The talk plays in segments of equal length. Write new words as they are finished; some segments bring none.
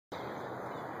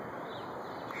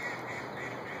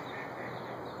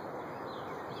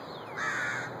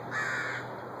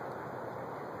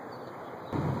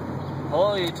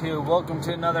Hello YouTube, welcome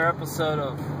to another episode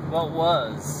of What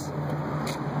Was.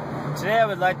 Today I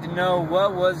would like to know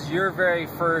what was your very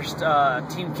first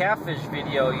Team Catfish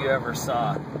video you ever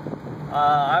saw.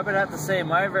 I would have to say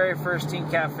my very first Team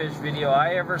Catfish video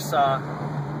I ever saw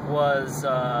was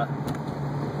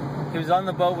he was on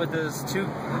the boat with his two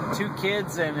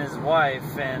kids and his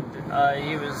wife, and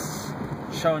he was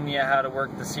showing you how to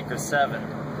work the Secret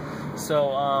 7.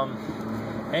 So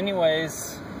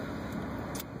anyways,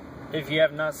 if you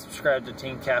have not subscribed to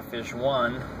Team Catfish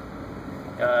 1,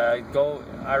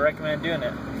 I recommend doing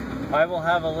it. I will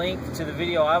have a link to the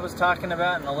video I was talking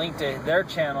about and a link to their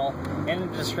channel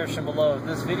in the description below of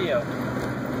this video.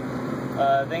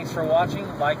 Thanks for watching.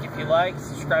 Like if you like,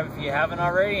 subscribe if you haven't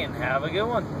already, and have a good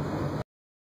one.